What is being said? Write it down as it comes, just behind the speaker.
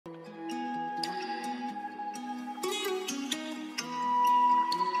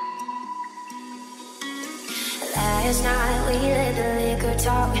Last night we let the liquor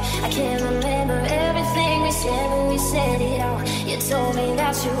talk. I can't remember everything we said, but we said it all. You told me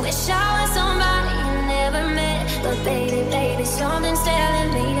that you wish I was somebody you never met. But baby, baby, something's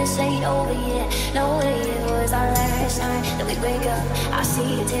telling me this ain't over yet. No way, it was our last night that we wake up. I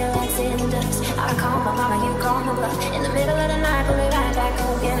see your taillights in the dust. I call my mama, you call my bluff. In the middle of the night, pull me right back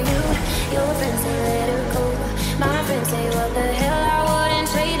home. Yeah, your friends say let her go. My friends say what the hell, I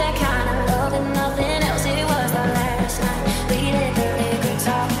wouldn't trade that kind of love and nothing else. It was the last night we let the liquor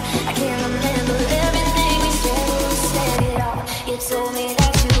talk. I can't remember everything we said, but we said it all. You told me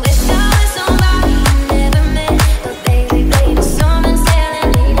that you wish I was somebody you never met. But baby, baby, something's telling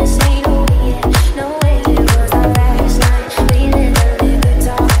me this ain't over yet. No way, it was our last night we let the liquor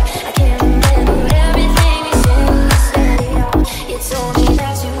talk. I can't remember everything we said, but we said it all. You told me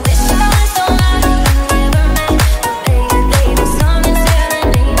that you wish I was somebody you never met. But baby, baby, something's telling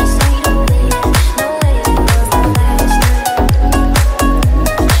me this ain't over yet. No way, it was our last night.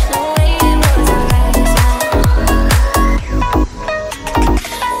 No way, it was our last night.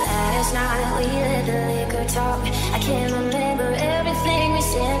 Last night we let the liquor talk. I can't remember everything we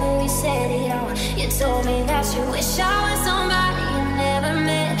said, but we said it all. You told me that you wish I was somebody you never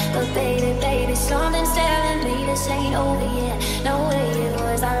met. But baby, baby, something's telling me this ain't over yet. No way, it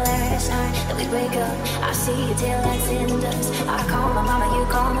was our last night that we wake up. I see your taillights in the dust. I call my mama, you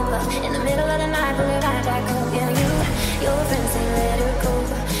call my bluff. In the middle of the night, pull me right back home. Yeah, your friends say let her go.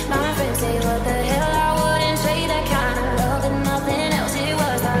 My friends say what the hell, I wouldn't trade that kind of love and nothing else. It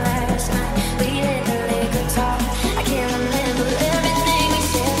was our last night we let the liquor talk. I can't remember everything we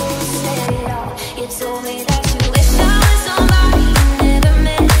said, but we said it all. You told me that you wish I was somebody you never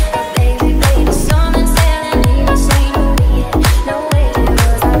met. But baby, baby, something's telling me this ain't over yet. No way, it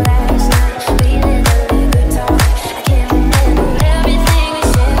was our last night we let the liquor talk. I can't remember everything we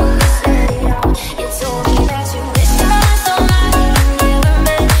said, but we said it all. You told me that you wish I was somebody you never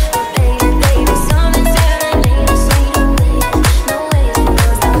met. But baby, baby, something's telling me this ain't over yet. No way, it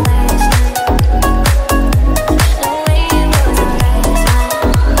was our last night. No way, it was our last night.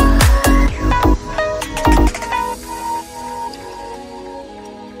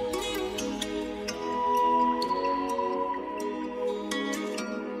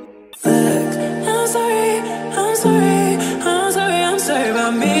 I'm sorry, I'm sorry, I'm sorry, I'm sorry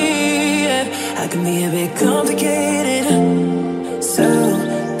about me. Yeah, I can be a bit complicated. So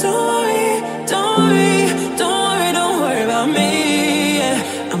don't worry, don't worry, don't worry, don't worry about me.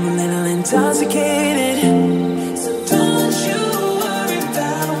 Yeah, I'm a little intoxicated. So don't you worry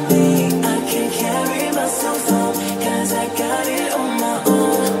about me. I can carry myself home, 'cause I got it on my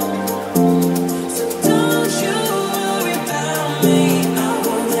own. So don't you worry about me. I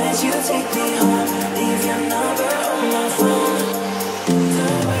won't let you take me home. Leave your number on my phone.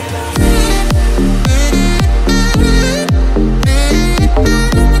 Don't worry about me.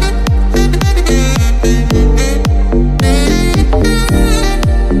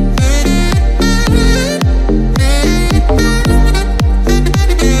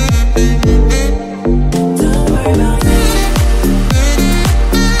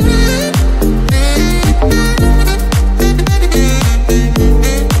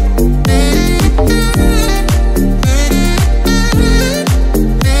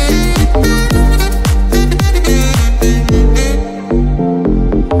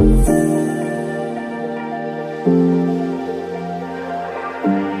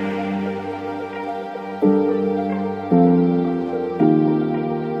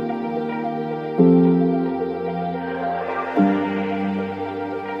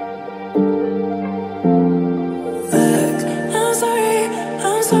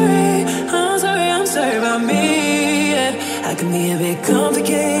 I can be a bit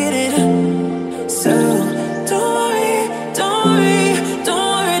complicated. So don't worry, don't worry, don't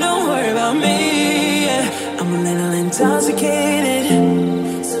worry, don't worry about me. Yeah, I'm a little intoxicated.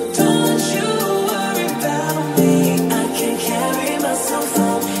 So don't you worry about me. I can carry myself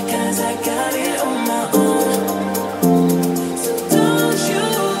home, 'cause I got it on my own. So don't you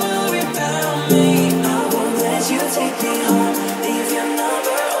worry about me. I won't let you take me home. Leave your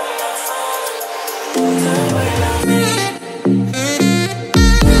number on my phone. Don't worry about me.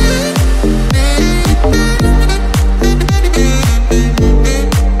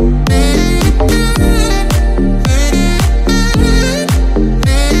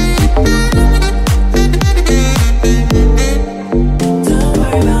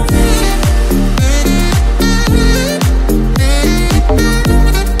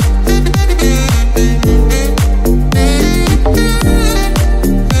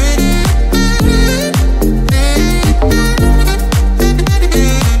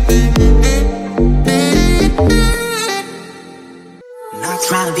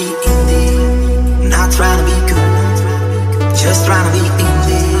 in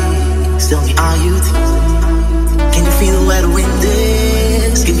this? Tell me, are you there? Can you feel where the wind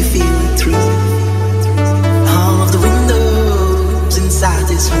is? Can you feel it through all of the windows inside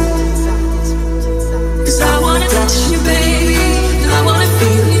this room? 'Cause I wanna touch you, baby, and I wanna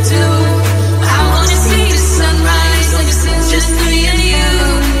feel you too. I wanna see the sunrise like it's just me and you.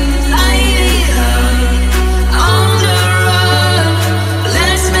 Light it up on the road.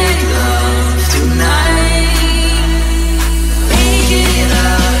 Let's make love tonight. Make it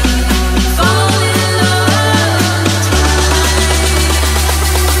up, fall in love tonight.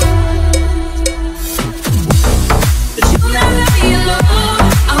 But you'll never be alone.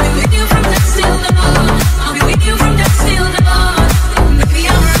 I'll be with you from dusk till dawn. I'll be with you from dusk till dawn. Maybe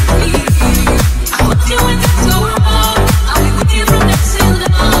I'm ready. I want you when things go wrong. I'll be with you from dusk till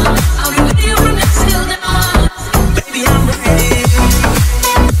dawn. I'll be with you from dusk till dawn. Baby, I'm ready.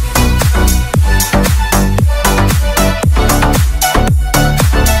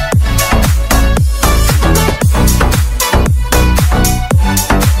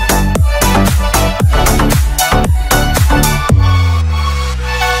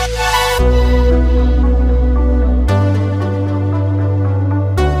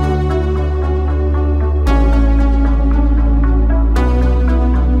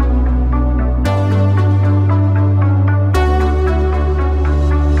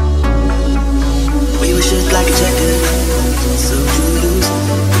 We were shaped like a jacket, so loose.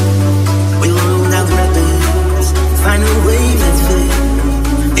 We'll roll down the rapids, find a wave that's fit.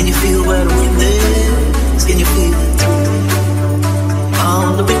 Can you feel where the wind is? Can you feel it through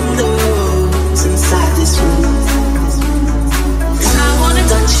all the windows inside this room? 'Cause I wanna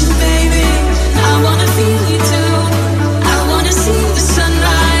touch you, baby, I wanna feel you too. I wanna see the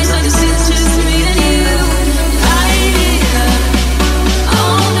sunrise like it's just me and you. Light it up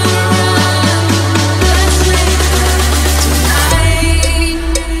on the run. Let's make love tonight.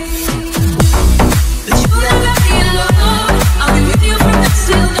 But you'll never be alone. I'll be with you from dusk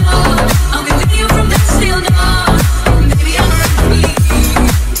till dawn. I'll be with you from dusk till dawn. Baby, I'm ready.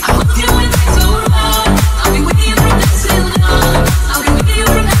 I want you when things go wrong. I'll be with you from dusk till dawn. I'll be with you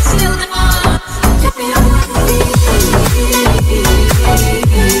from dusk till dawn. Baby, I'm ready.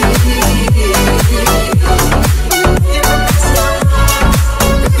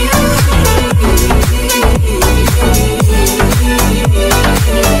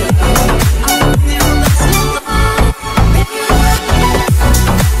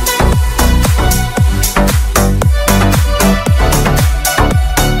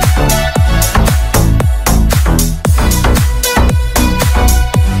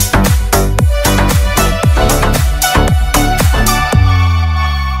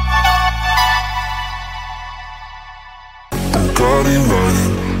 Bugatti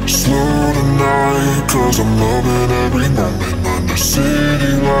riding slow tonight, 'cause I'm loving every moment under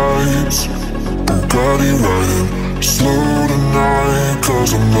city lights. Bugatti riding slow tonight,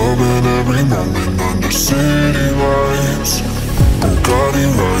 'cause I'm loving every moment under city lights. Bugatti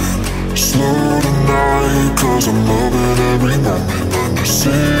riding slow tonight, 'cause I'm loving every moment under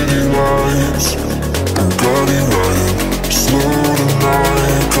city lights. Bugatti riding slow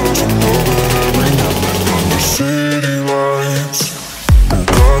tonight, 'cause I'm loving every moment under city lights.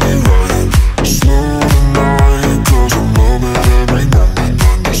 Bugatti riding slow tonight, 'cause I'm loving every moment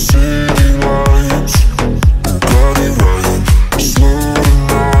under city lights. Bugatti riding slow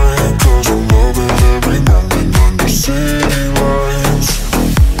tonight, 'cause I'm loving every moment under city lights.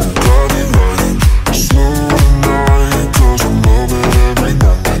 Bugatti riding slow tonight, 'cause I'm loving every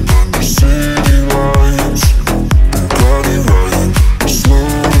moment under city lights. Bugatti riding slow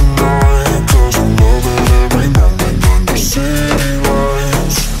tonight,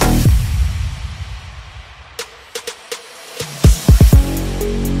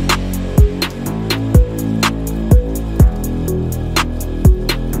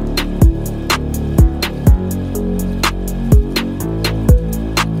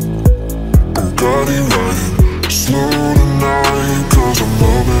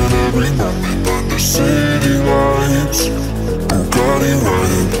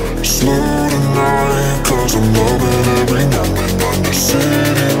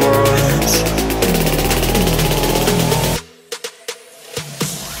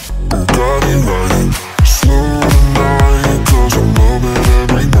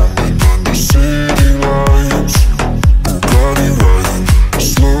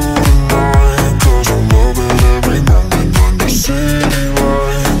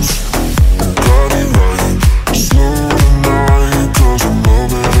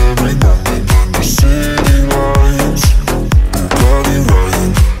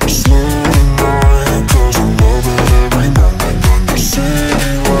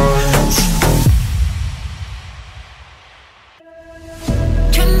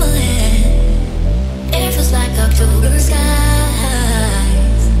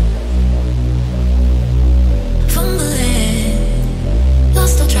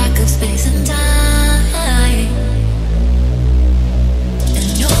 space and time. And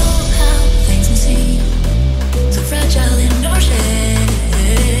know how things can seem so fragile in our shells.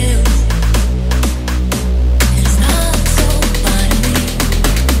 It's not so fine to me.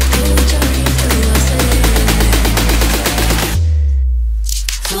 We'll journey through ourselves.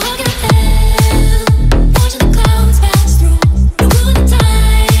 So I can help watching the clouds pass through. No good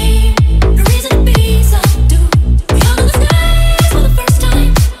time, no reason to be subdued. We hung in the skies for the first time.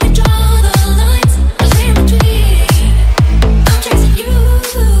 We draw the lines, I swear in between. I'm chasing you.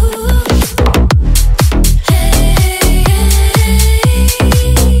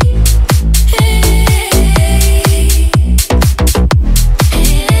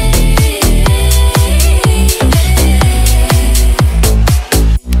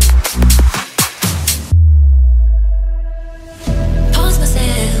 Pause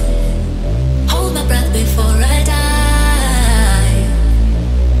myself, hold my breath before I die.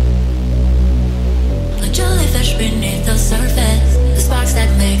 Like jellyfish beneath the surface, the sparks that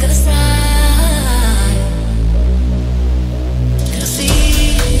make us thrive. You'll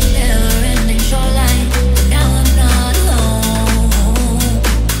see never-ending shoreline, but now I'm not alone.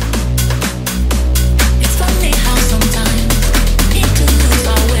 It's funny how sometimes we need to lose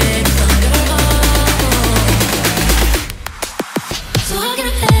our way to find our home. So how can I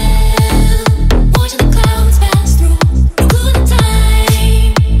help watching the clouds pass through? No good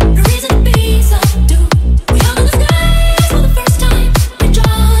time, no reason to be subdued. We hung in the skies for the first time. We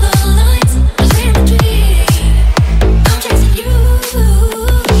draw the lines, I swear in between. I'm chasing you.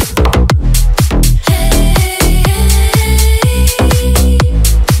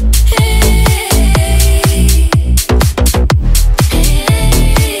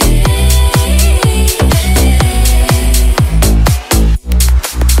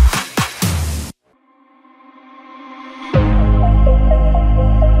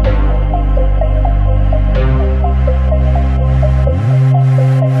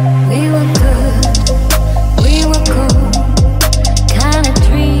 We were good, we were cool, kind of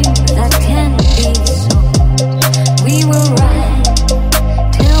dream that can't be so. We were right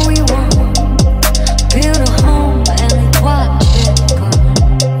till we won't. Build a home and watch it burn.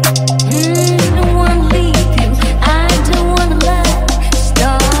 Don't wanna leave you, I don't wanna lie.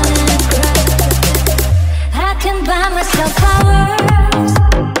 Starting to cry. I can buy myself flowers,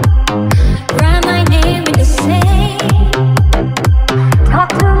 write my name in the sand. Talk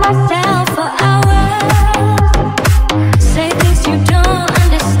to myself for hours, say things you don't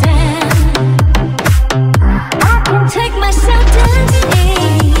understand. I can take myself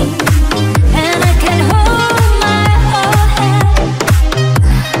dancing, and I can hold my whole hand.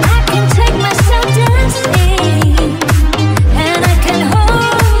 I can take myself dancing, and I can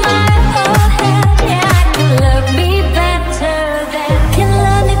hold my whole hand. Yeah, I can love me better than, can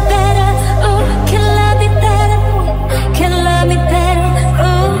love me better, oh, can love me better, can love me better,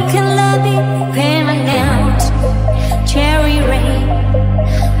 oh, can love me. Paint my nails, cherry rain,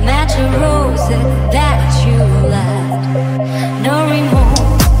 match a rose that you left. No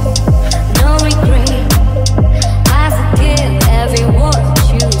remorse, no regret. I forgive every word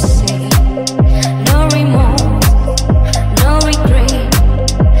you say. No remorse, no regret.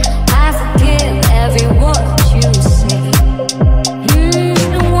 I forgive every word you say.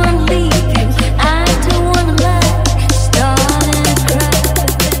 Don't wanna leave you, I don't wanna lie. Starting to cry.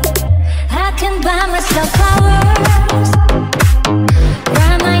 I can buy myself flowers,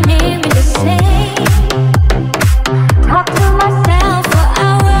 write my name in the sand. Talk to myself for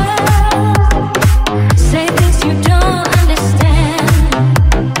hours, say things you don't understand.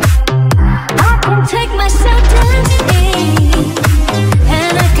 I can take myself dancing,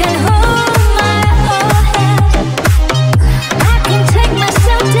 and I can hold my whole hand. I can take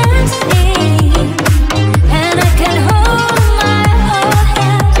myself dancing, and I can hold my whole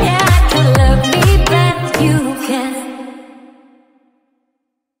hand. Yeah, I can love me back, you can.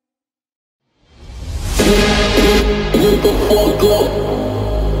 Get the fuck up.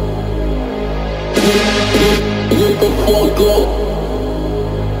 Get the fuck up.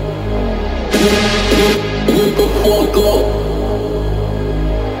 Get the fuck up.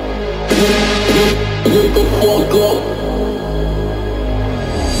 Get the fuck up.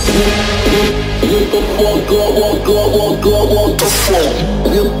 Get the fuck up. Walk up. Walk up. Walk the fuck.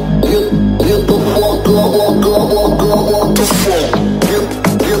 Get the fuck up. Walk up. Walk up. Walk the fuck. Get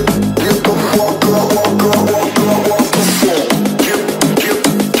the fuck up. Walk up. Walk up. Walk the fuck. Get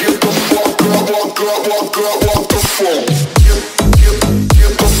the fuck up. Walk up. Walk up. Walk the fuck. Get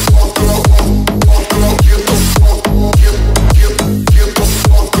the fuck up. Walk up. Get the fuck. Get the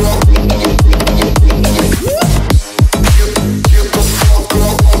fuck up. Get the fuck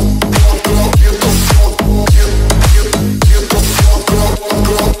up.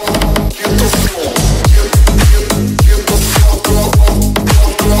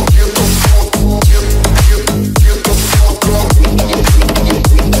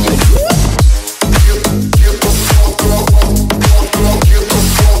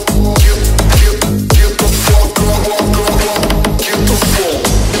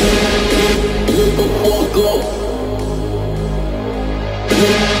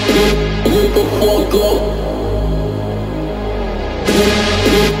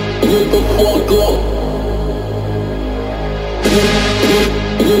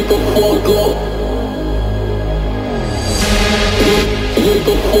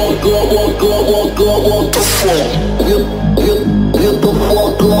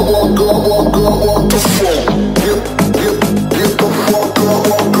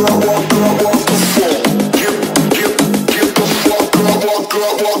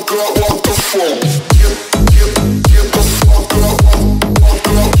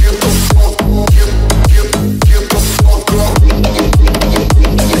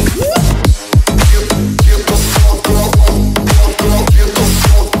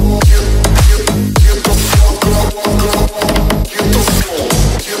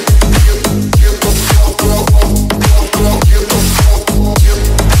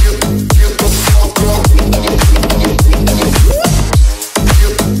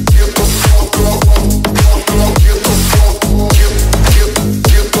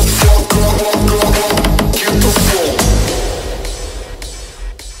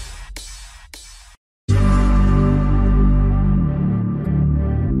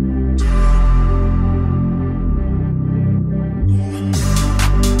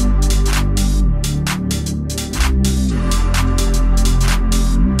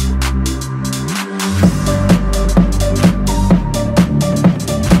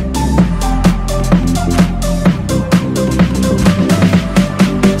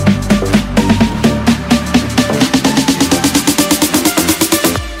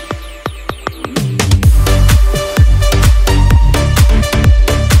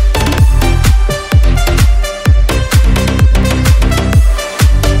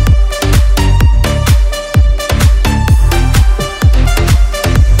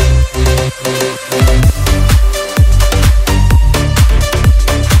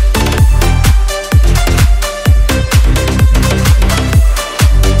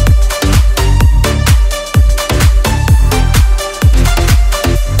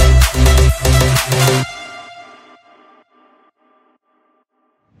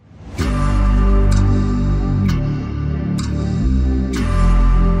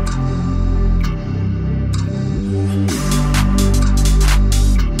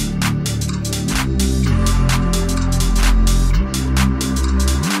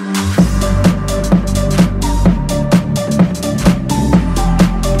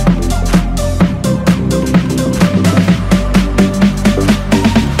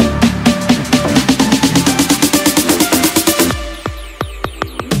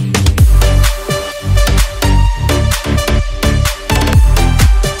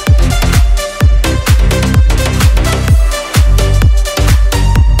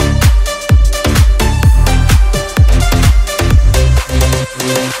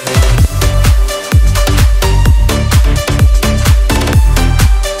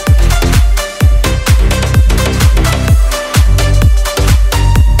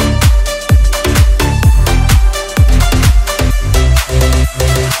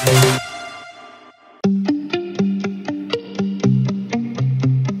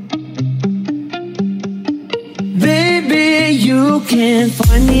 can't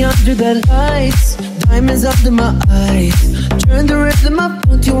find me under the lights. Diamonds under my eyes. Turn the rhythm up,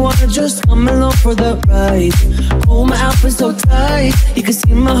 don't you wanna just come along for the ride? Hold my outfit so tight, you can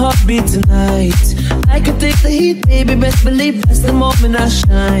see my heartbeat tonight. I can take the heat, baby, best believe that's the moment I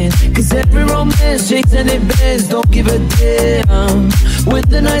shine. Cause every romance shakes and it bends, don't give a damn. When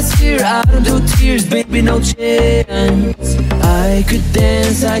the night's here, I don't do tears, baby, no chance. I could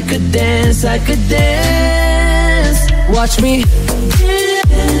dance, I could dance, I could dance. Watch me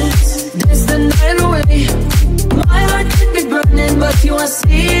dance, dance the night away. My heart could be burning, but you won't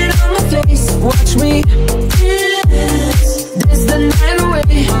see it on my face. Watch me dance, dance the night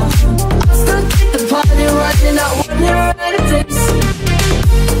away. I'll still keep the party running, I want it right at this.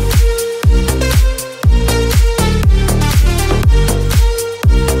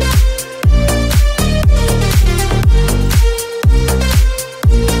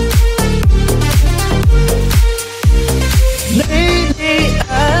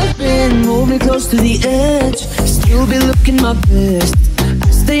 Close to the edge, still be looking my best. I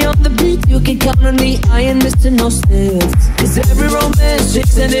stay on the beat, you can count on me, I ain't missing no steps. Cause every romance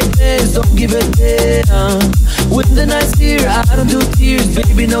shakes and it bends, don't give a damn. When the night's here, I don't do tears,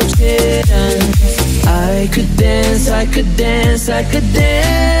 baby, no chance. I could dance, I could dance, I could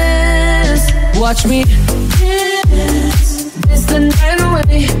dance. Watch me dance, dance the night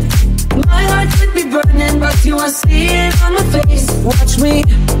away. My heart could be burning, but you won't see it on my face. Watch me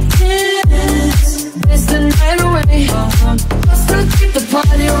dance, dance the night away. Still keep the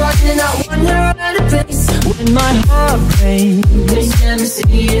party rocking, I wonder at a pace. When my heart breaks, they never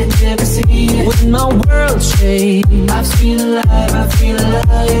see it, never see it. When my world shakes, I feel alive, I feel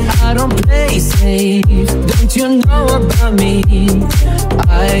alive. I don't play safe, don't you know about me?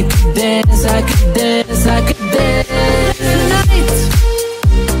 I could dance, I could dance, I could dance tonight.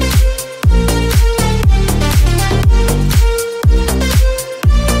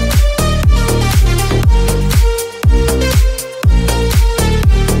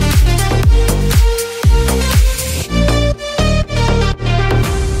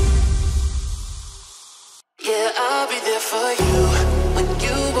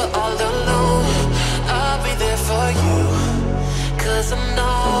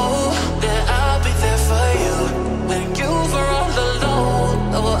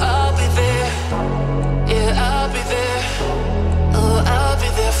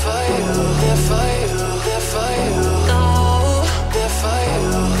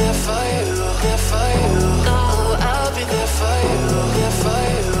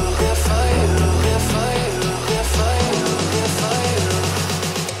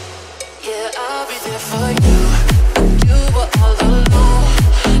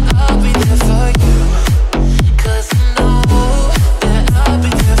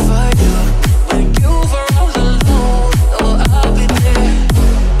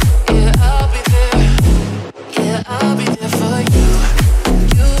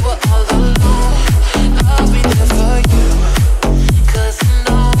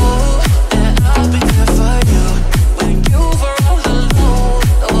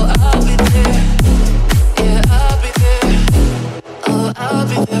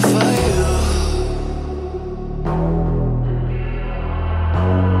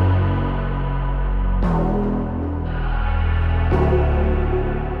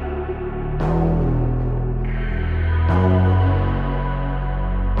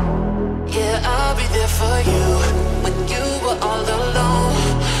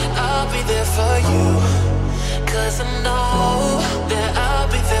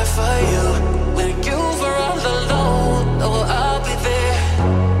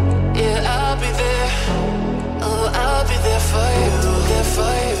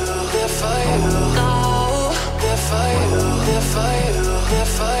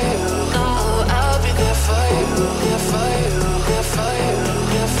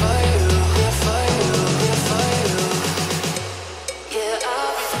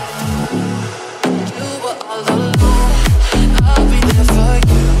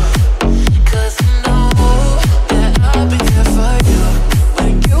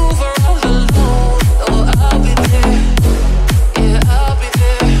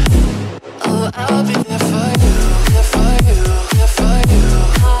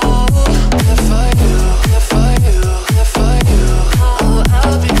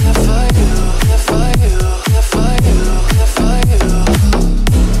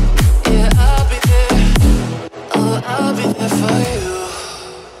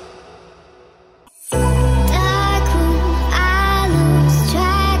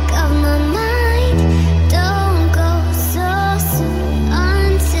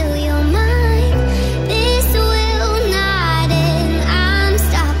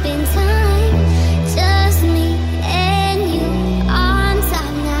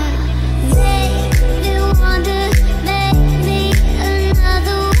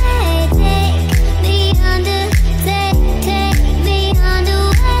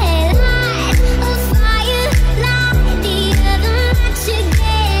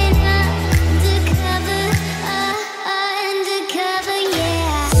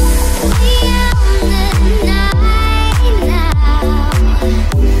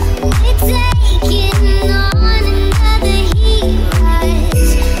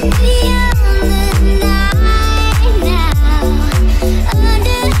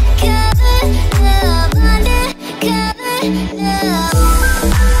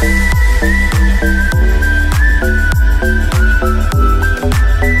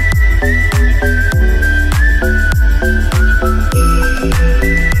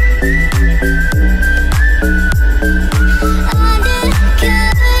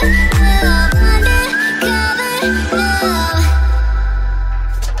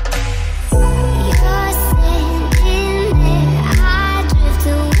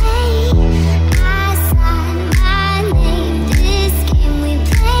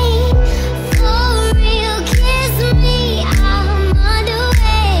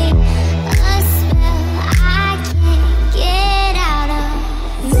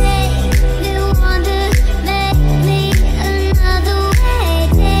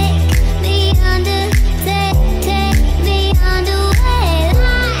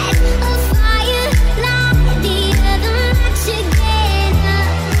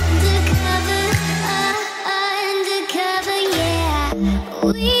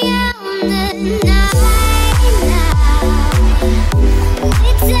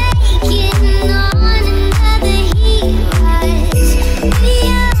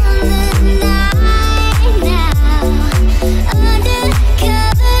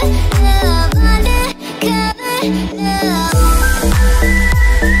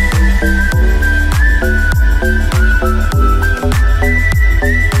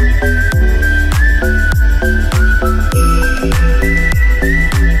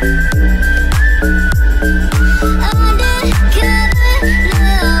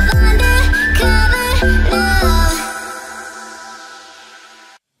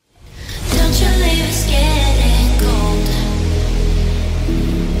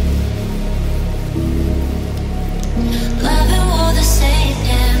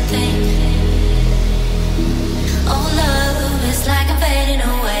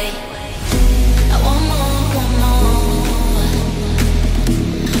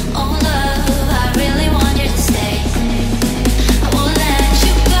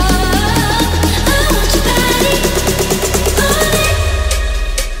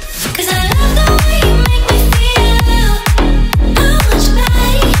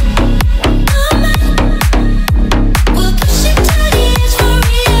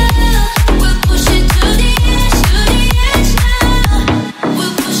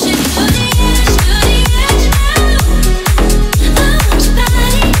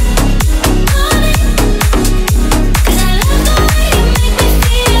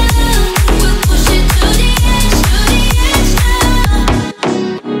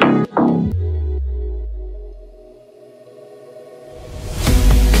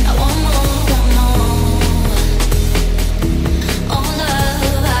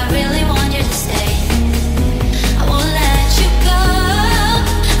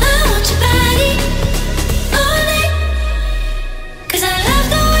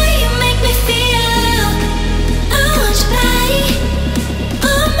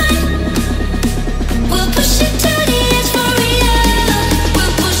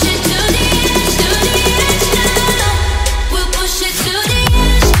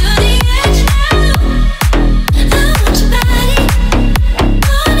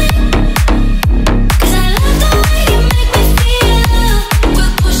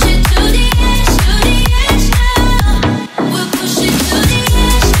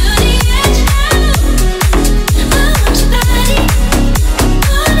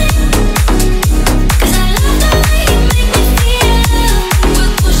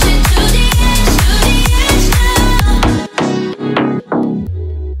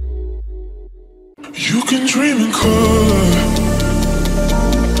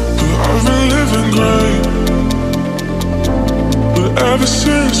 ever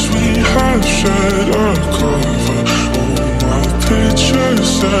since we have shared a cover, all my pictures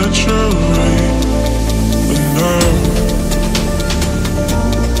saturate. But now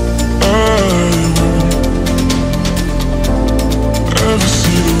I won't ever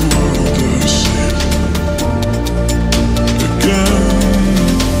see the world the same again.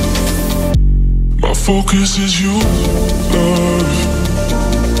 My focus is you, love.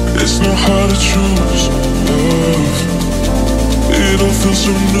 It's not hard to choose, love. It all feels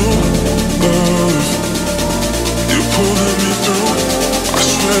so new, love. You're pulling me through, I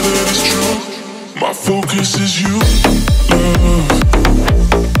swear that it's true. My focus is you, love.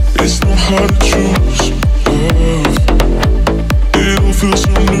 It's not hard to choose, love. It all feels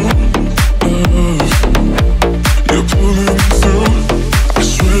so new, love. You're pulling me through, I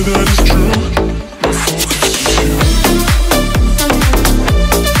swear that it's true. My focus is you.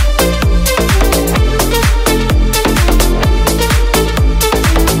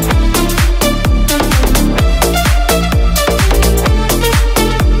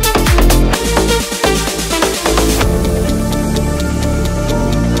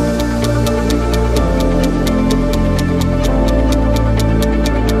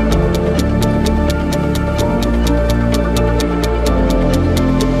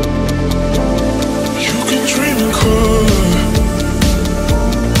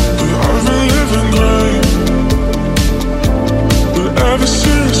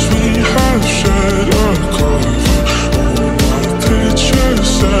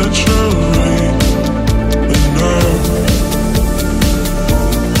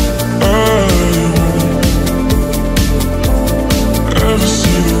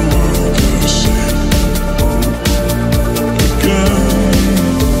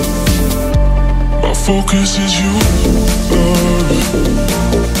 Focus is you, love.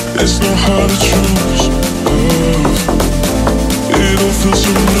 It's not hard to choose, love. It all feels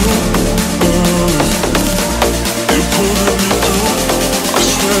so new, love. You're pulling me through, I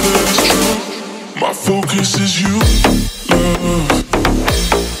swear that it's true. My focus is you, love.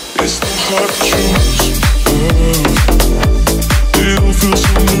 It's not hard to choose, love. It all feels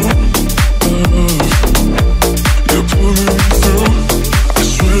so new, love. You're pulling me through, I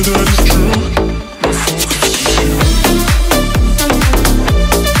swear that it's true.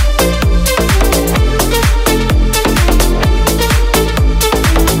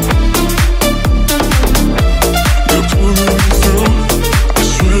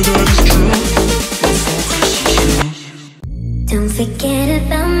 Forget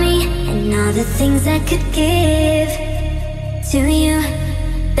about me and all the things I could give to you,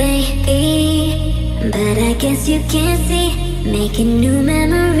 baby. But I guess you can't see, making new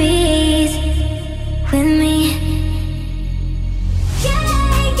memories with me.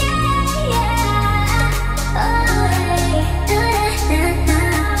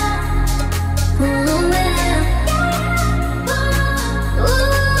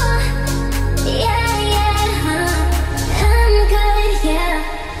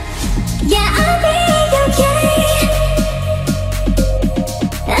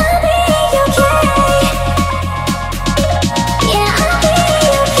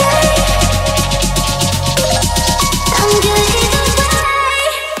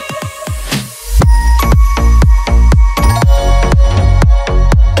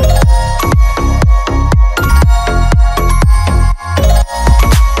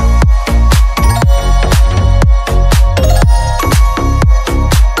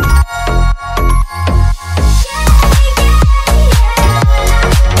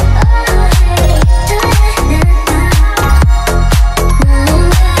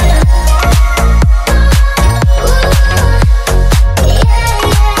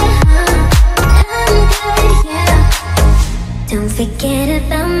 Forget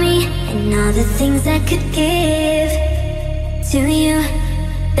about me and all the things I could give to you,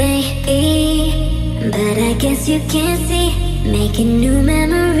 baby. But I guess you can't see, making new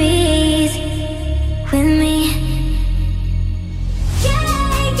memories with me.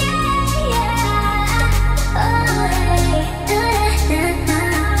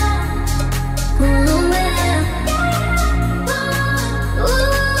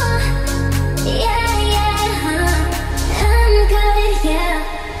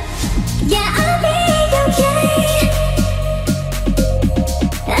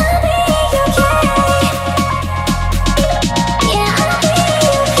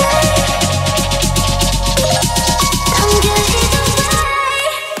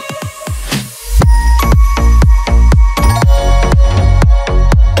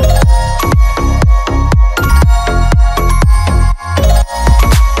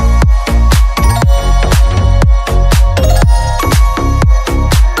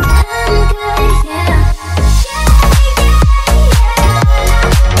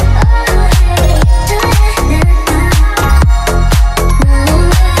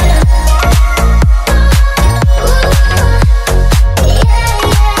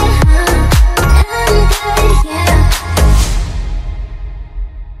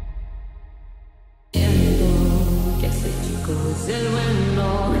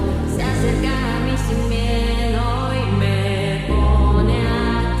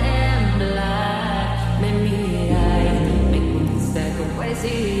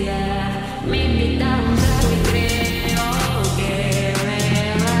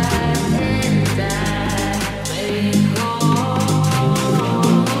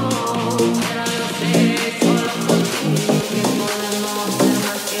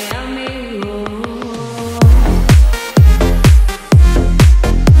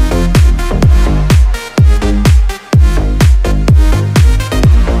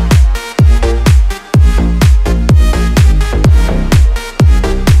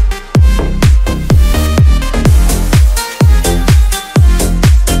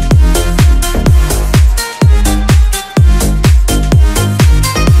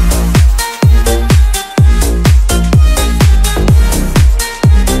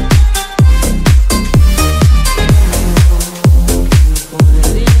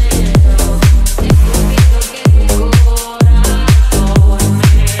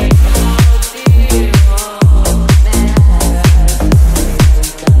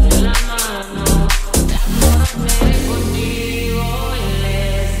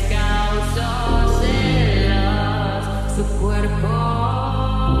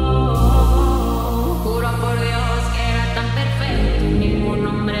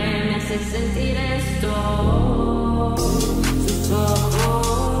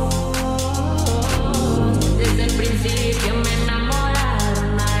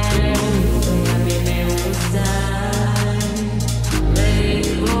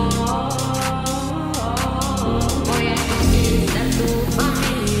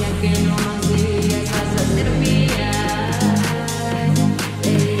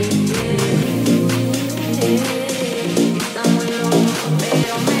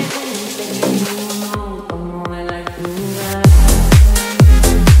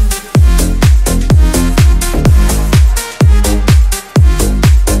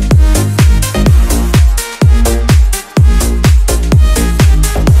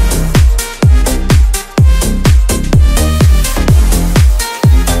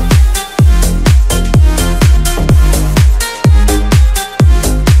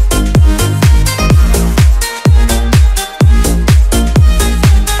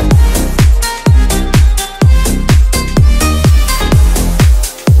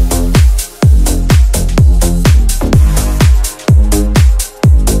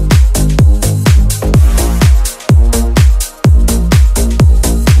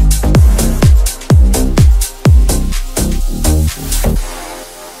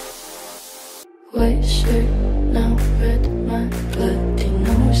 white shirt, now red, my bloody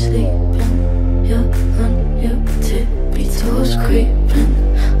nose sleeping. You're on your tippy toes creeping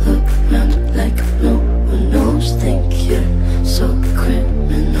around like no one knows. Think you're so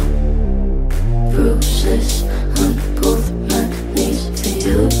criminal. Bruises on both my knees. To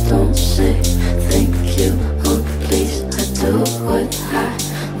you don't say thank you, oh please. I do what I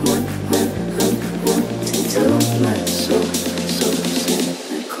want when I'm wanting to. My soul so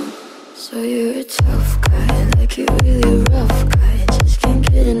cynical. So you're a tough guy, like you're really a rough guy. Just can't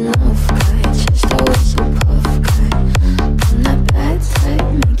get enough guy, just always so puff guy. I'm that bad type,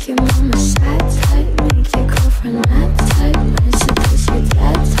 make your mama sad type, make your girlfriend mad type, might seduce your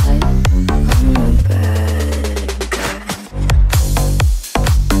dad type. I'm a bad guy.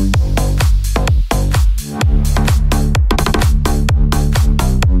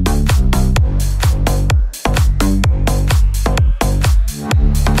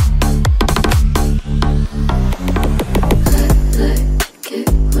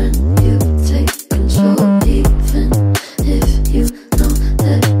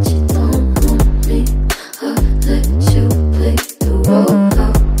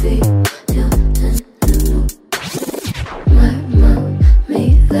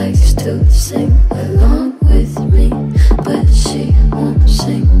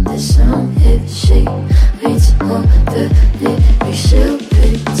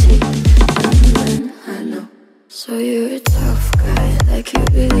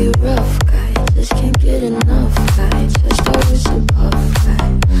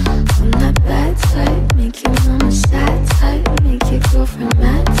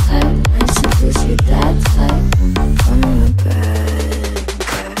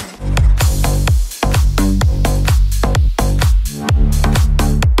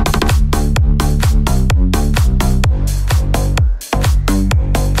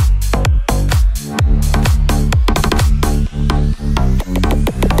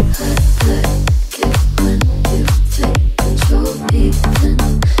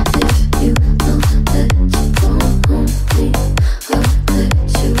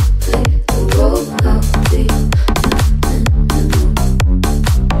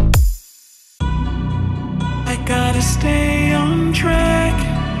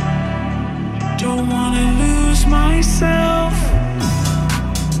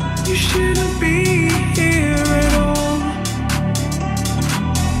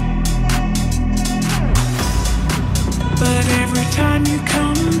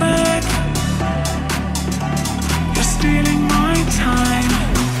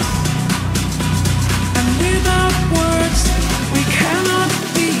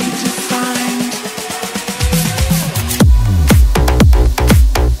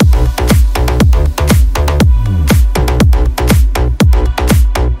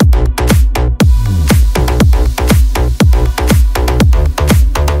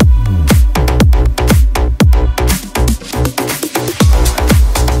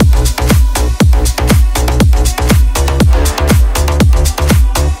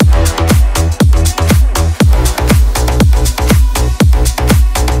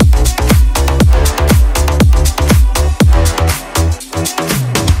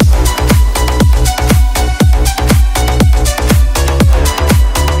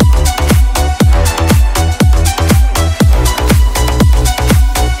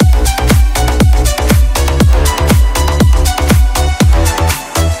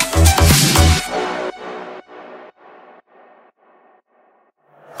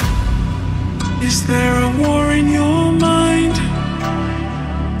 Is there a war in your mind?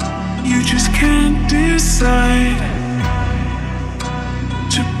 You just can't decide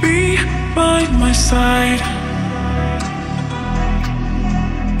to be by my side.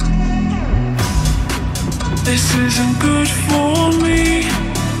 This isn't good for me.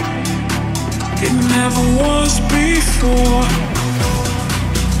 It never was before.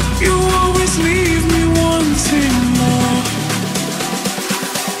 You always leave me wanting more.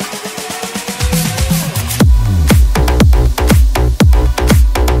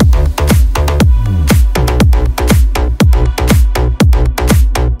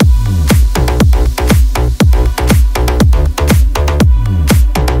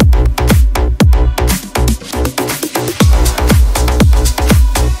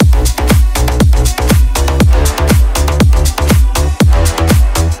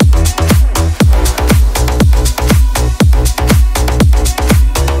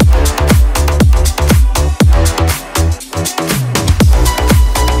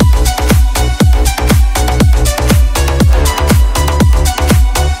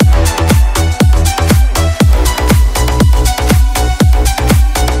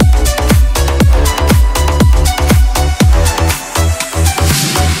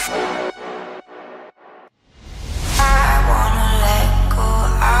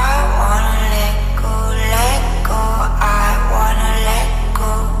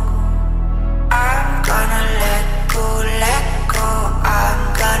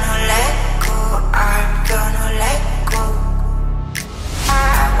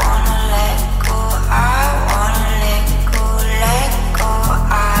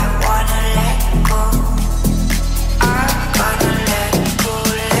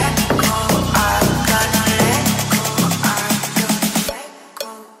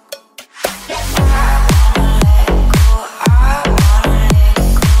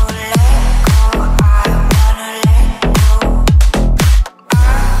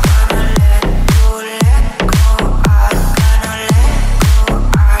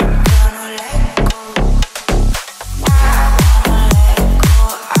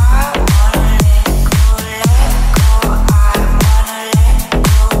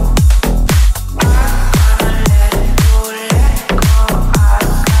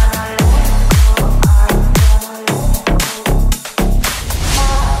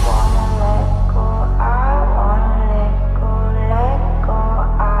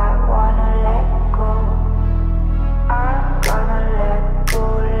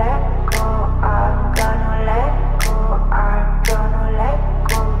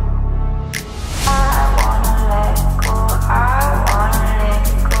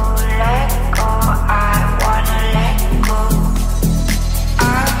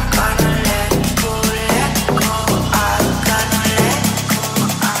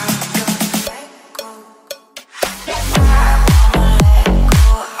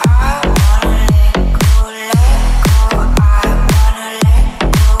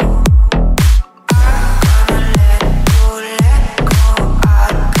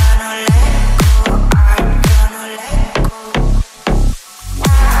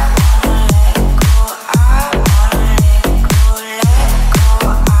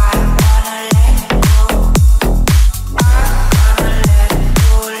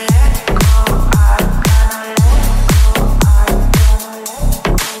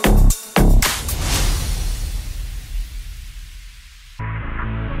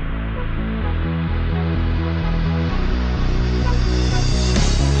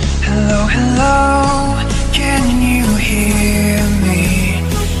 hello, can you hear me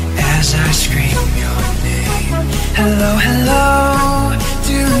as I scream your name? Hello, hello,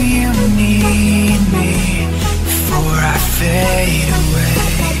 do you need me before I fade away?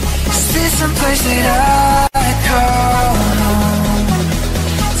 Is this some place that I call home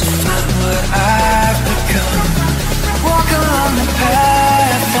to find what I've become? Walk along the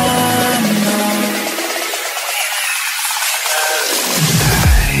path unknown.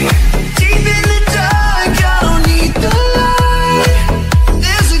 Deep in the dark, I don't need the light.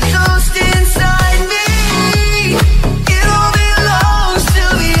 There's a ghost inside me. It all belongs to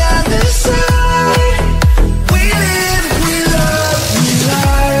the other side. We live, we love, we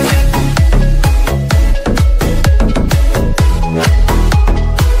live.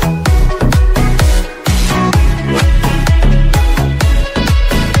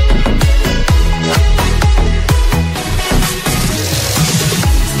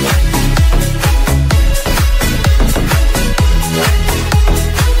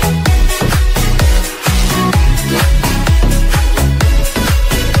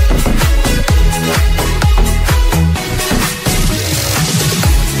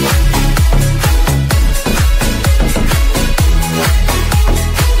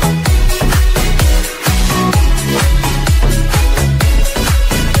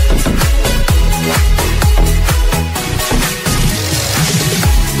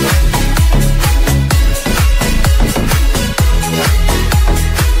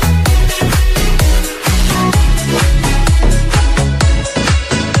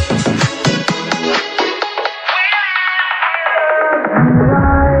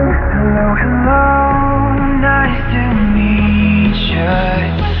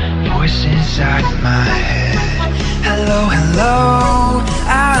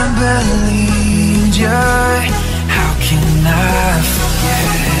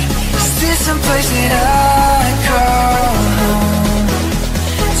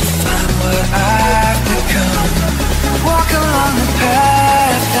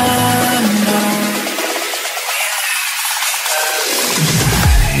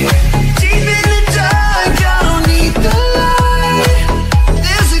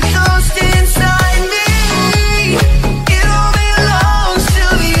 Inside me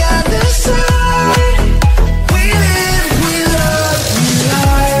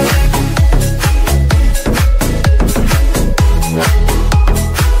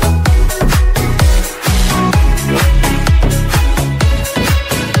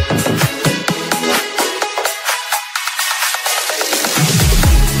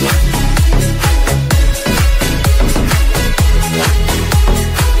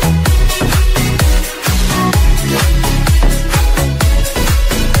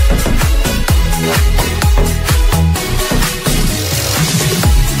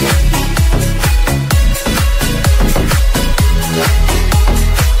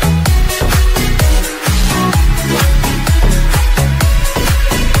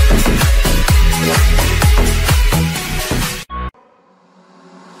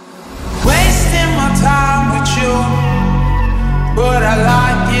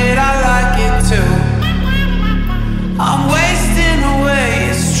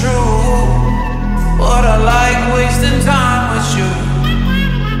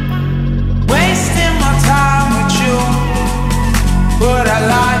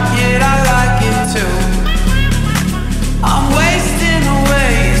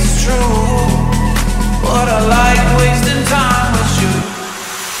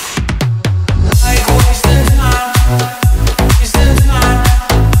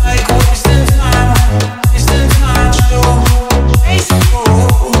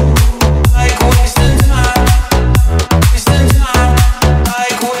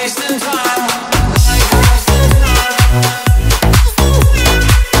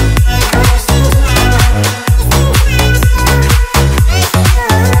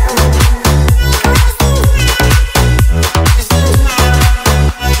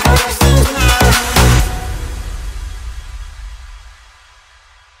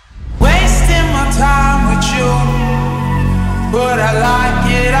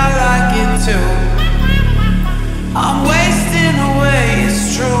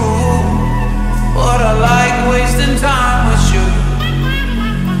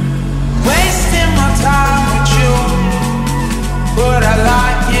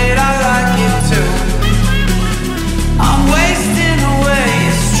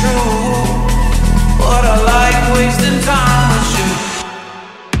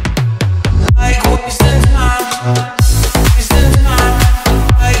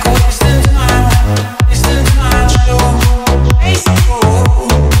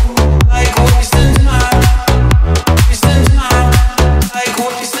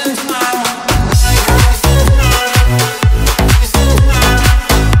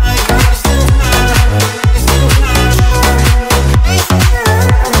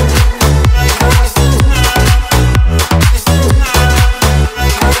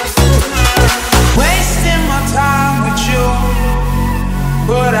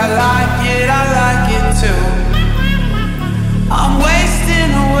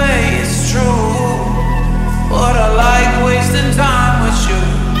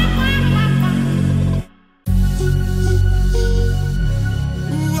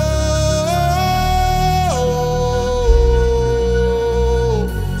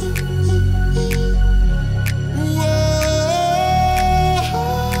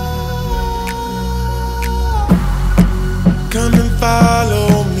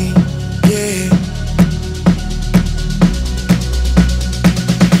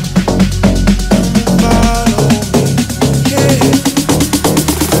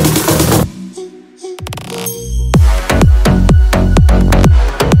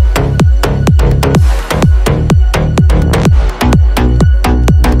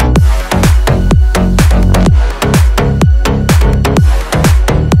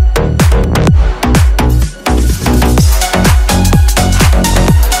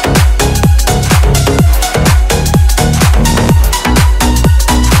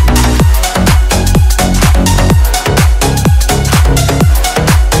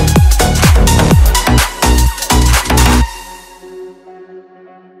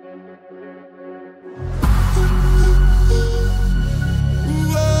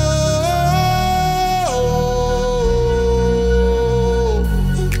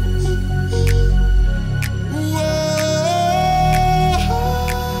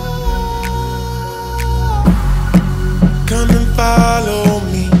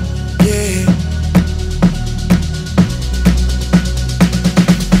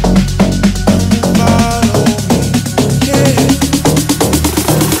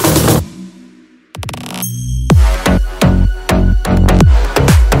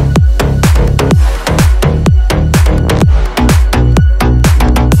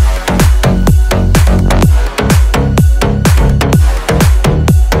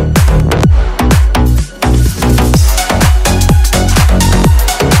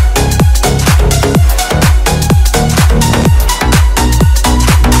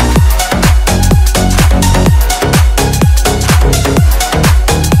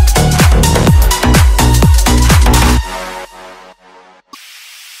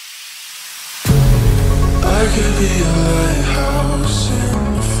could be a lighthouse in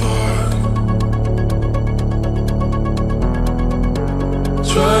the fog,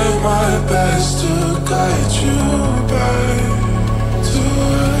 trying my best to guide you back to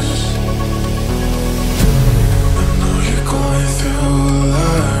us. I know you're going through a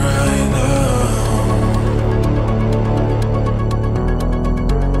lot right now.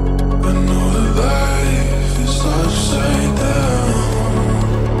 I know that life is upside down.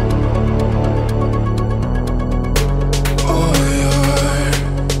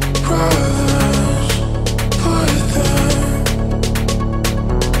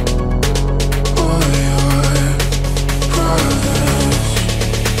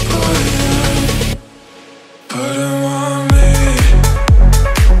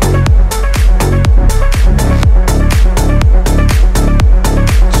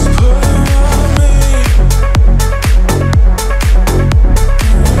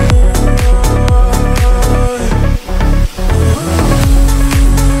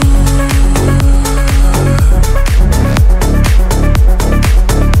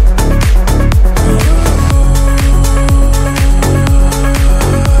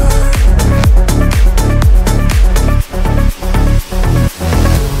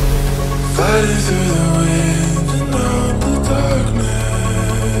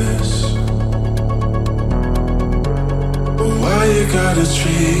 Gotta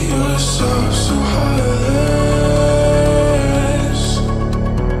treat yourself so heartless.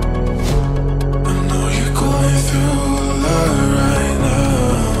 I know you're going through a lot right now.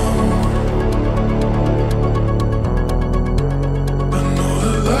 I know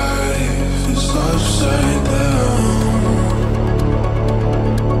that life is upside down.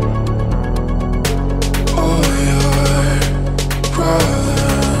 All your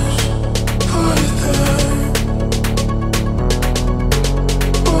problems, put them.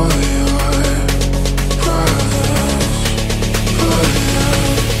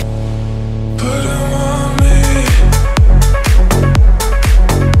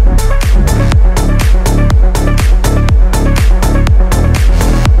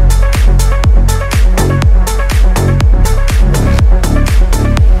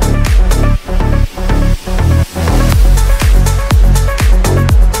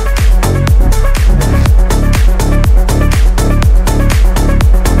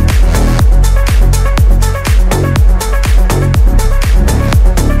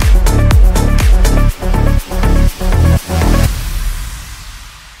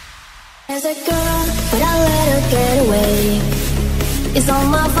 As a girl, but I let her get away. It's all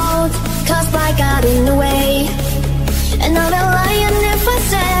my fault, cause pride got in the way. And I'd be lying if I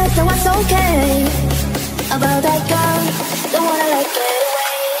said that was okay about that girl, don't wanna let get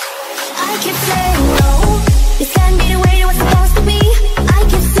away. I keep saying no, this can't be the way it was supposed to be. I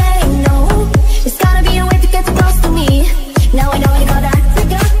keep saying no, there's gotta be a way to get too close to me. Now I know you gotta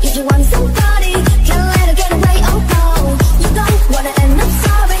figure, if you want somebody, can't let her get away, oh no. You don't wanna end up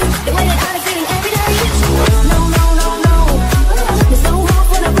sorry, the way that I'm feeling every day. No, no, no, no, there's no hope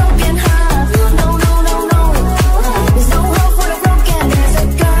for a broken heart. No, no, no, no, there's no hope for a broken as a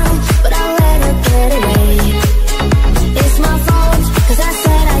girl, but I let her get away. It's my fault, cause I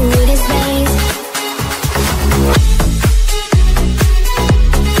said I needed space.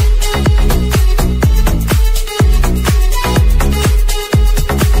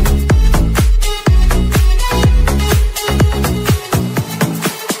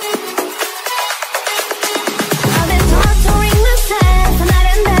 I've been torturing myself night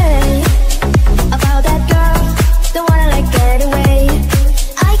and day about that girl, don't wanna let get away.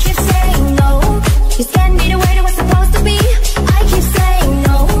 I keep saying no, this can't be the way that was supposed to be. I keep saying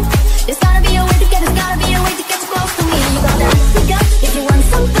no, there's gotta be a way to get, there's gotta be a way to get too close to me. You gotta pick up if you want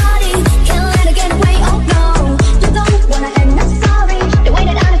somebody, can't let her get away, oh no. You don't wanna end up sorry, the way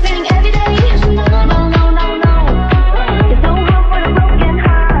that I'm feeling every day. No, no, no, no, no, there's no hope for a broken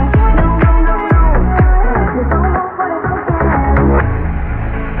heart. No, no, no, no, there's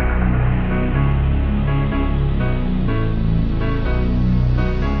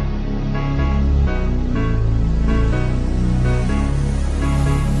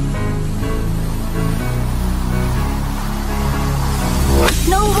no hope for a broken heart.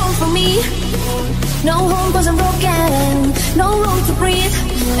 No home for me, no home cause I'm broken. No room to breathe,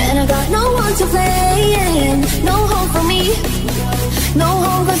 and I got no one to blame. No home for me, no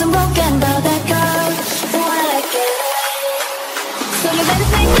home cause I'm broken. About that girl, don't wanna let get away. So you better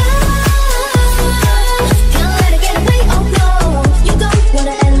say no, can't let her get away, oh no. You don't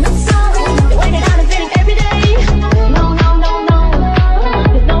wanna end up sorry, the way that I'm feeling every day. No, no, no, no,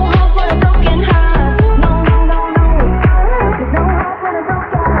 there's no hope for a broken heart. No, no, no, no, there's no hope for a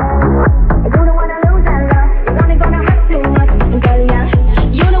broken heart. I don't wanna lose that love.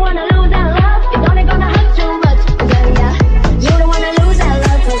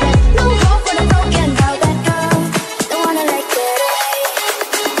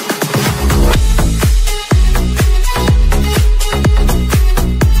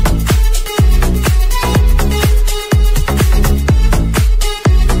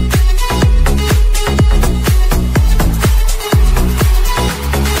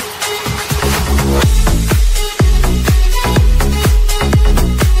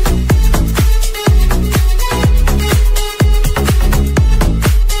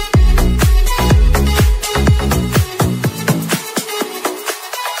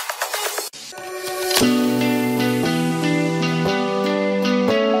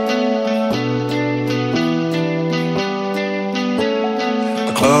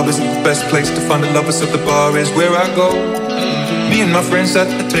 best place to find the lovers of the bar is where I go. Me and my friends at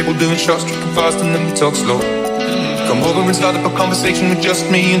the table doing shots, tripping fast and then we talk slow. Come over and start up a conversation with just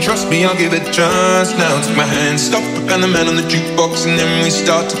me, and trust me, I'll give it a chance. Now take my hand, stop, and the man on the jukebox, and then we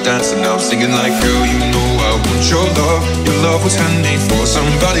start to dance. And now I'm singing like, girl, you know I want your love. Your love was handmade for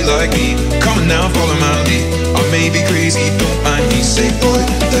somebody like me. Come on now, follow my lead. I may be crazy, don't mind me. Say, boy,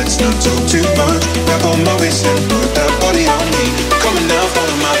 let's not talk too much. Grab on my waist and put that body on me. Come on now,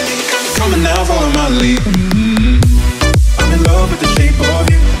 follow my lead. Come on now, follow my lead. I'm in love with the shape of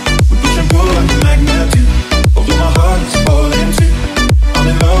you. We push and pull like a magnet do. Although my heart is falling too. I'm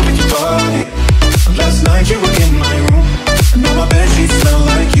in love with your body. Last night you were in my room, and now my bedsheets smell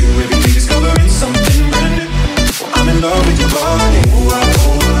like you. Every day discovering something brand new. I'm in love with your body.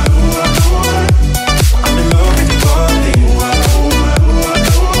 I'm in love with your body.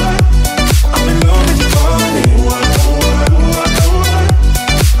 I'm in love with your body.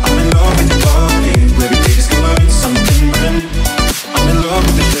 I'm in love with your body. Every day discovering something brand new. I'm in love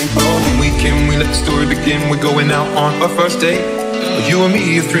with the shape of you. Weekend, we let the story begin. We're going out on our first date. You and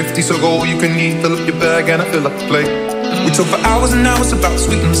me are thrifty, so go all you can eat. Fill up your bag and I fill up the plate. We talk for hours and hours about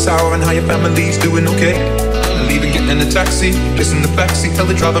sweet and sour and how your family's doing okay. And leaving, getting in a taxi, just in the backseat, tell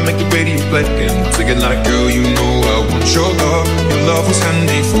the driver make the radio play. And I'm thinking like, girl, you know I want your love. Your love was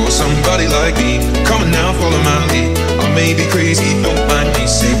handmade for somebody like me. Come on now, follow my lead. I may be crazy, don't mind me.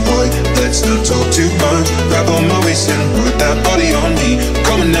 Say, boy, let's not talk too much. Grab on my waist and put that body on me.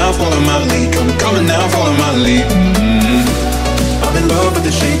 Come on now, follow my lead. Come on now, follow my lead. I'm in love with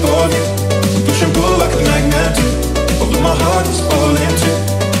the shape of you. We push and pull like a magnet do. Although my heart is falling too.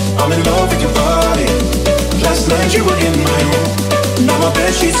 I'm in love with your body. Last night you were in my room. Now my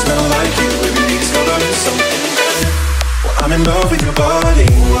bedsheets smell like you. Every day discovering something brand new. Well, I'm in love with your body.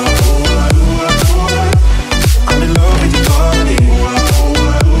 I'm in love with your body.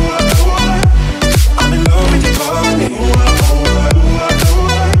 I'm in love with your body.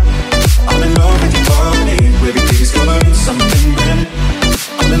 I'm in love with your body. Every day discovering something brand new.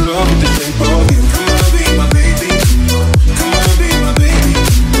 I'm in love with the shape of you. Come on, be my baby. Come on, be my baby.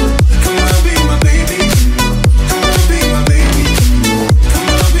 Come on, be my baby. Come on, be my baby. Come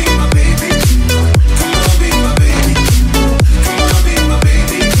on, be my baby. Come on, be my baby. Come on, be my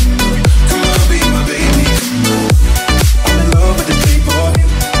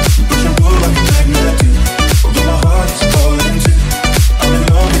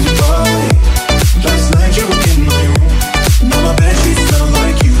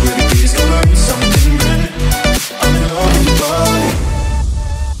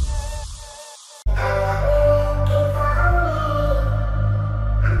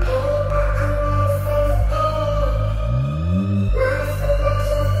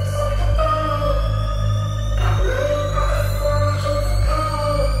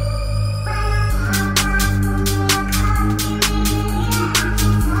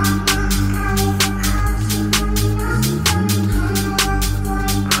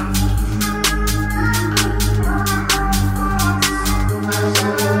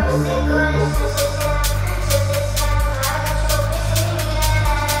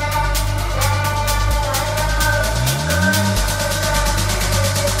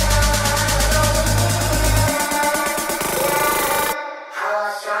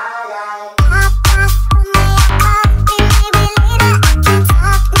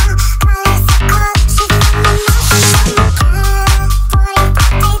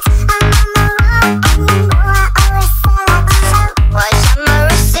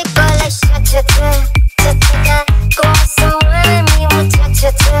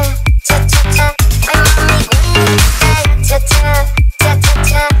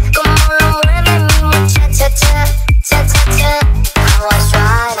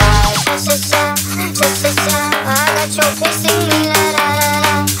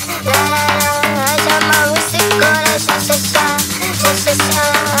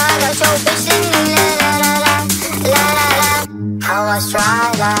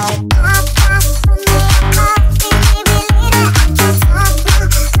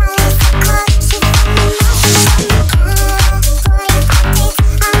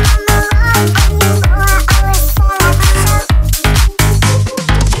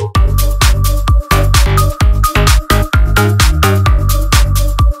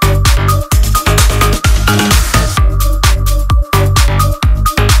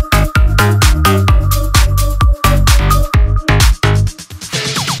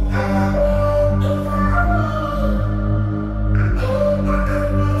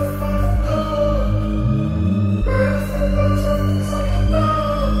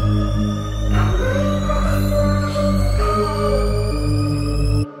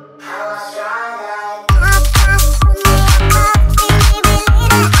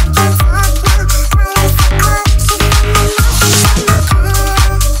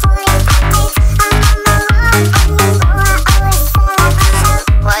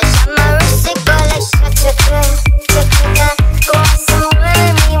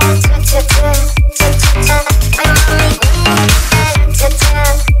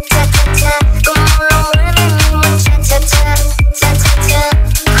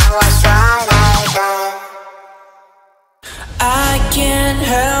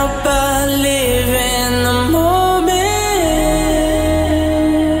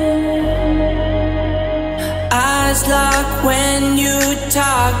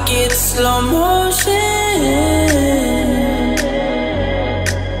slow motion.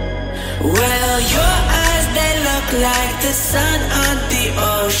 Well, your eyes, they look like the sun on the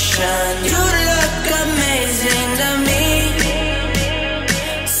ocean. You look amazing to me.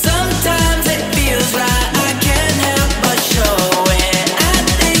 Sometimes it feels like I can't help but show it. I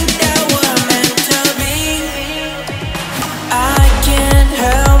think that we're meant to be. I can't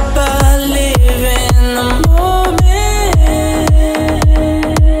help but live in the moment.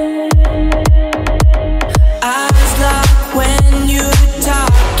 Eyes lock when you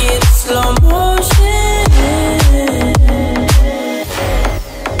talk, it's slow motion.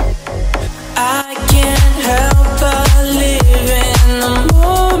 I can't help but live in the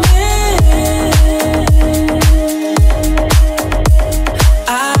moment.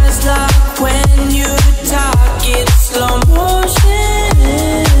 Eyes lock when you talk, it's slow motion.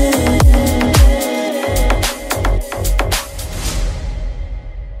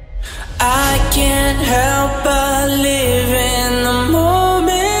 I can't help but live in the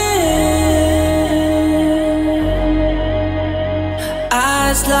moment.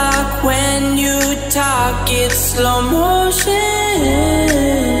 Eyes lock when you talk, it's slow motion.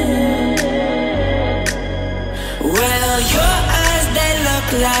 Well, your eyes, they look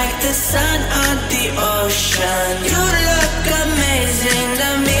like the sun on the ocean. You look amazing to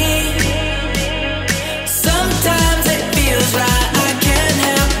me. Sometimes it feels like I can't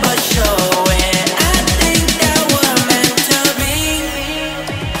help but show it. I think that we're meant to be.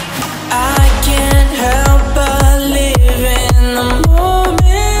 I can't help but live in the moment.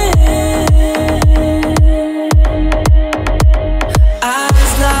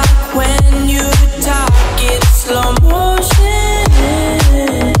 Eyes lock when you talk, it's slow motion.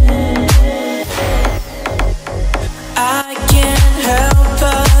 I can't help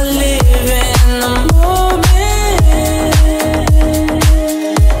but live in the moment.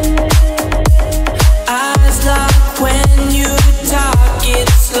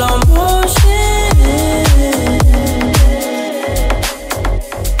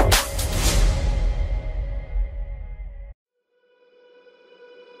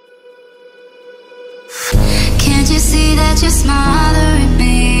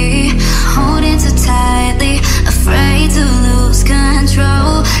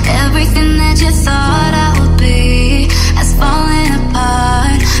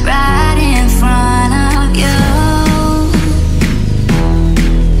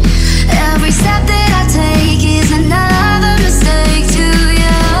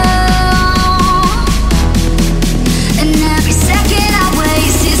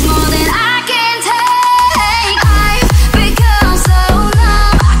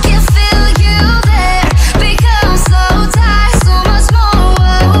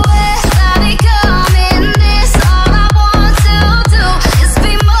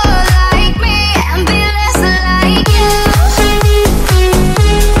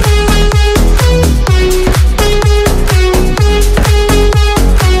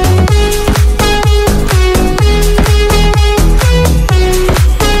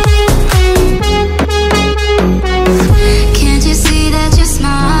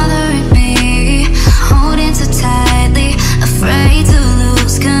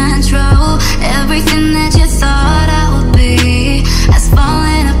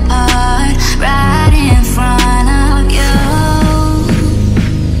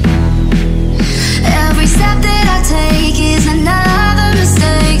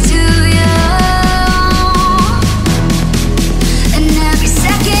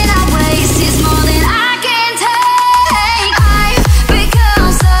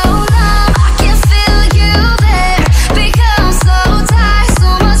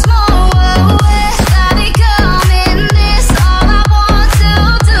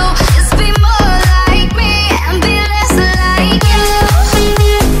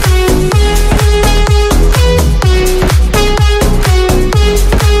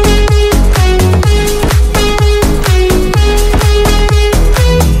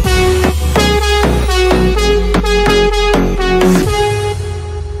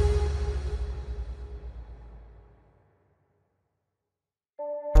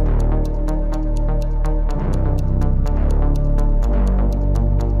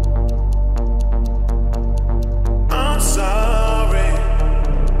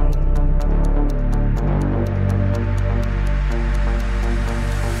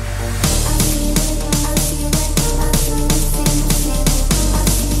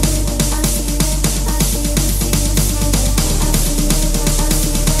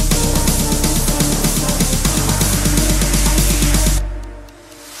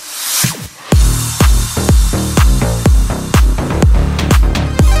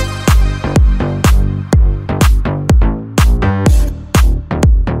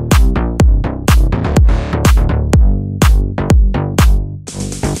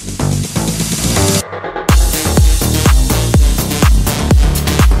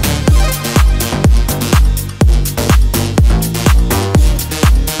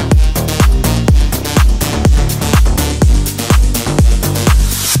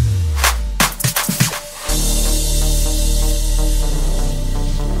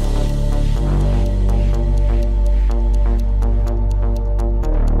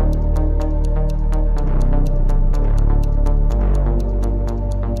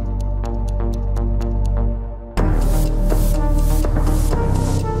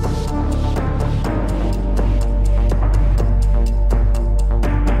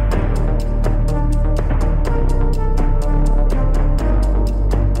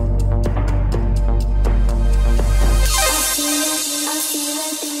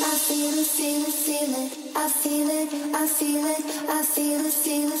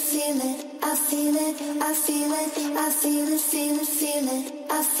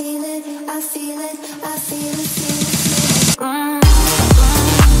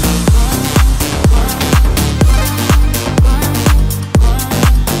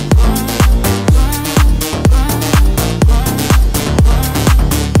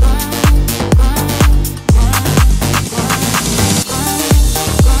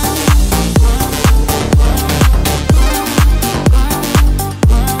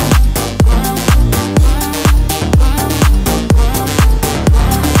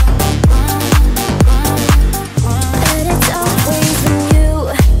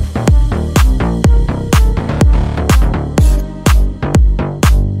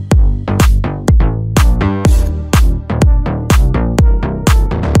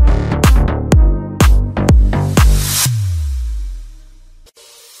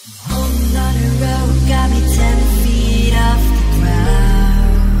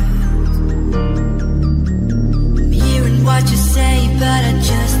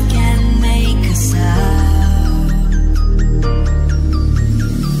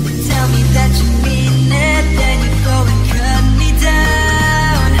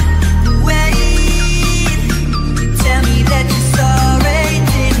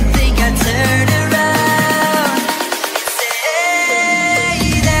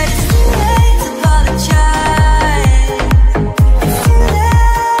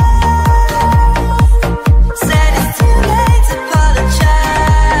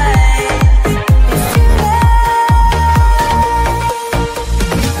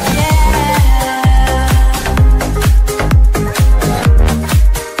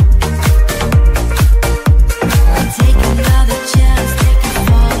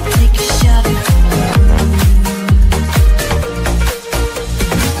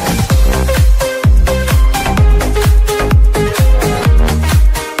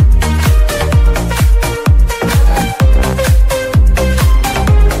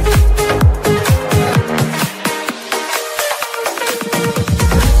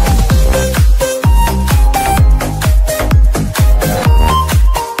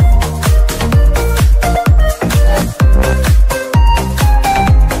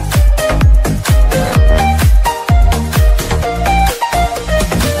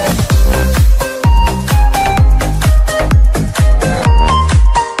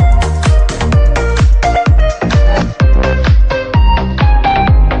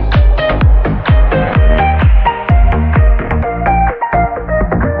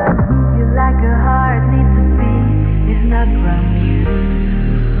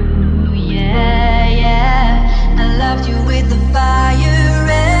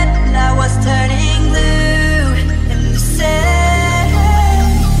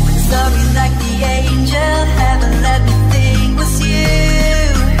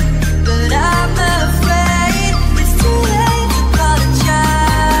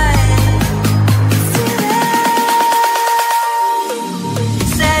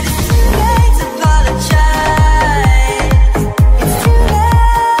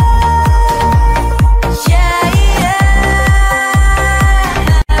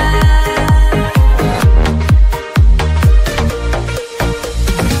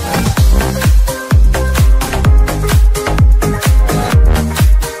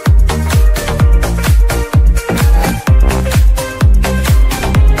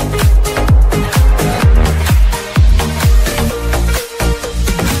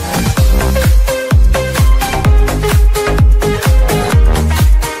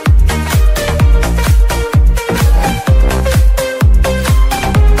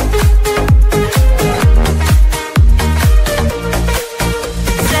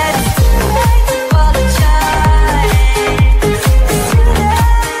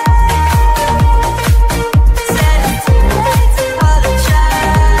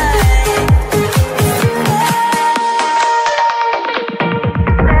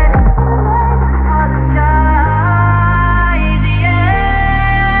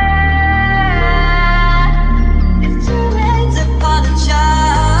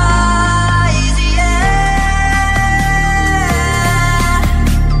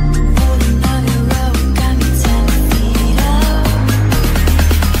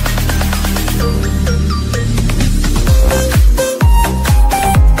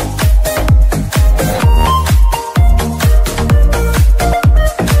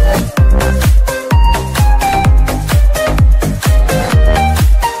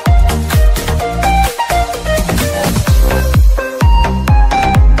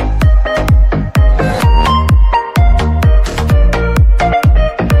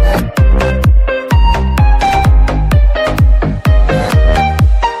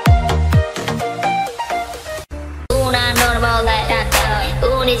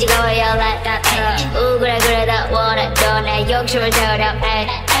 욕심을처럼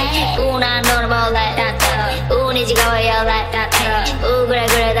우난 너를 몰래 운이 지겨워요 like that 그래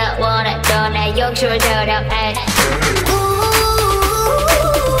그래 나 원해 너내 욕심을처럼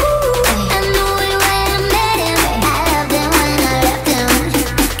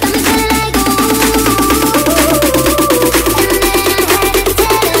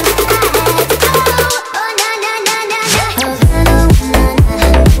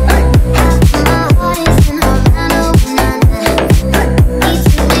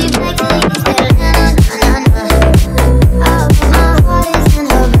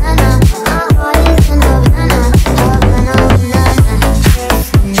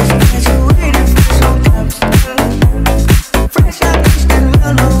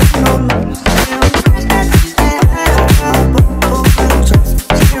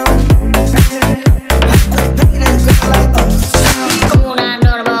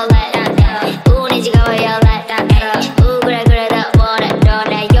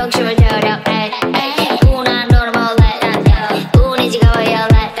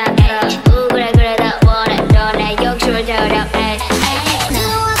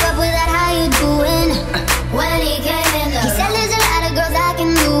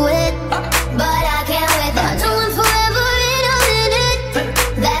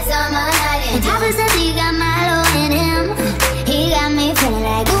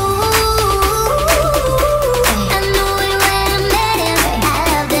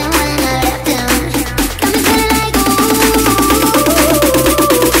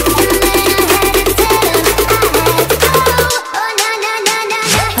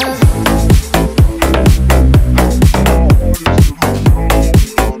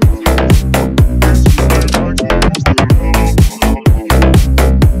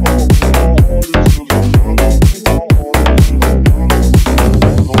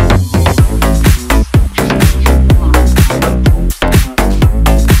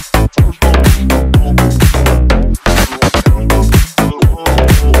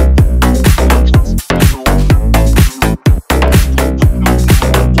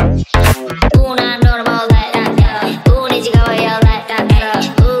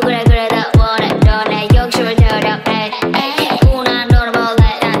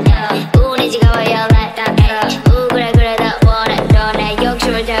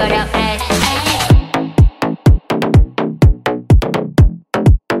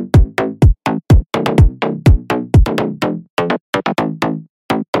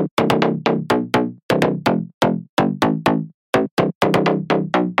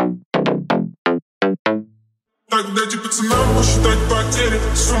Так дайте пацанам посчитать потери.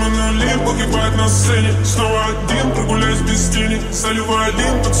 Сумма нули погибает на сцене. Снова один, прогуляюсь без тени. Заливаю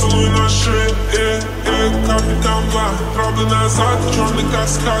один поцелуй на шее. Капитан 2, правда назад, черный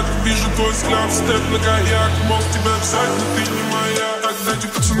каскад. Вижу твой взгляд, степ на каяк. Мог тебя взять, но ты не моя. Так дайте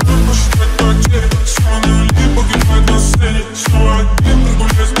пацанам посчитать потери. Сумма нули погибает на сцене. Снова один,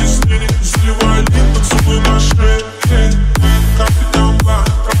 прогуляюсь без тени. Заливаю один поцелуй на шее. Капитан 2,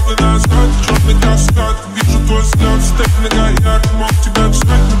 правда назад, черный каскад. Вижу твой взгляд, степ на гаяк. Мог тебя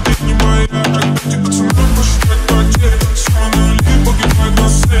взять, но ты не моя. Так дайте пацанам посчитать потери. Сумма нули погибает на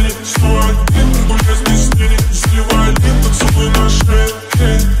сцене. Снова один, прогуляюсь без тени. Заливаю один поцелуй на шее.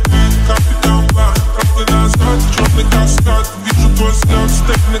 Капитан 2, правда назад, черный каскад. Вижу твой взгляд,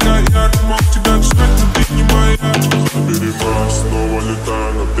 степ на гаяк. Мог тебя взять, но ты не моя. Берега, снова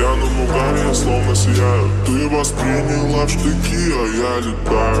летаю на пьяном угаре, я словно сияю. Ты восприняла в штыки, а я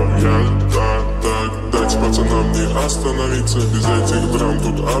летаю. Так, дайте пацанам не остановиться. Без этих драм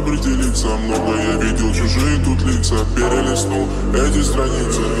тут определиться. Много я видел, чужие тут лица. Перелистнул эти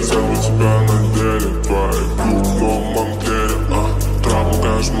страницы. Забыл тебя на деле. Твои губ в новом манкере. Трапу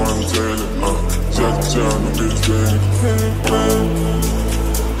кажешь в моем теле. Взять тебя, но без денег.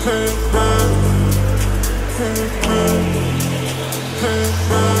 Hey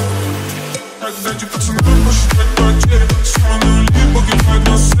man, так дайте пацанам посчитать потери. Сумма нули погибает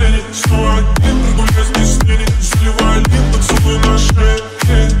на сцене. Снова один, прогуляюсь без тени. Заливаю один поцелуй на шее.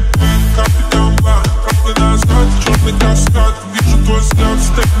 Капитан 2, правда назад, черный каскад. Вижу твой взгляд,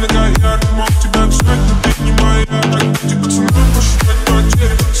 степ на гаяк. Мог тебя взять, но ты не моя. Так дайте пацанам посчитать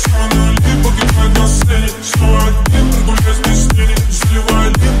потери. Сумма нули погибает на сцене. Снова один, прогуляюсь без тени.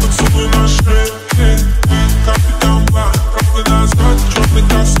 Заливаю один поцелуй на шее. Капитан 2, правда назад, черный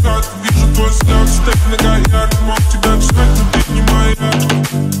каскад. Вижу твой взгляд, степ на гаяк. Мог тебя взять, но ты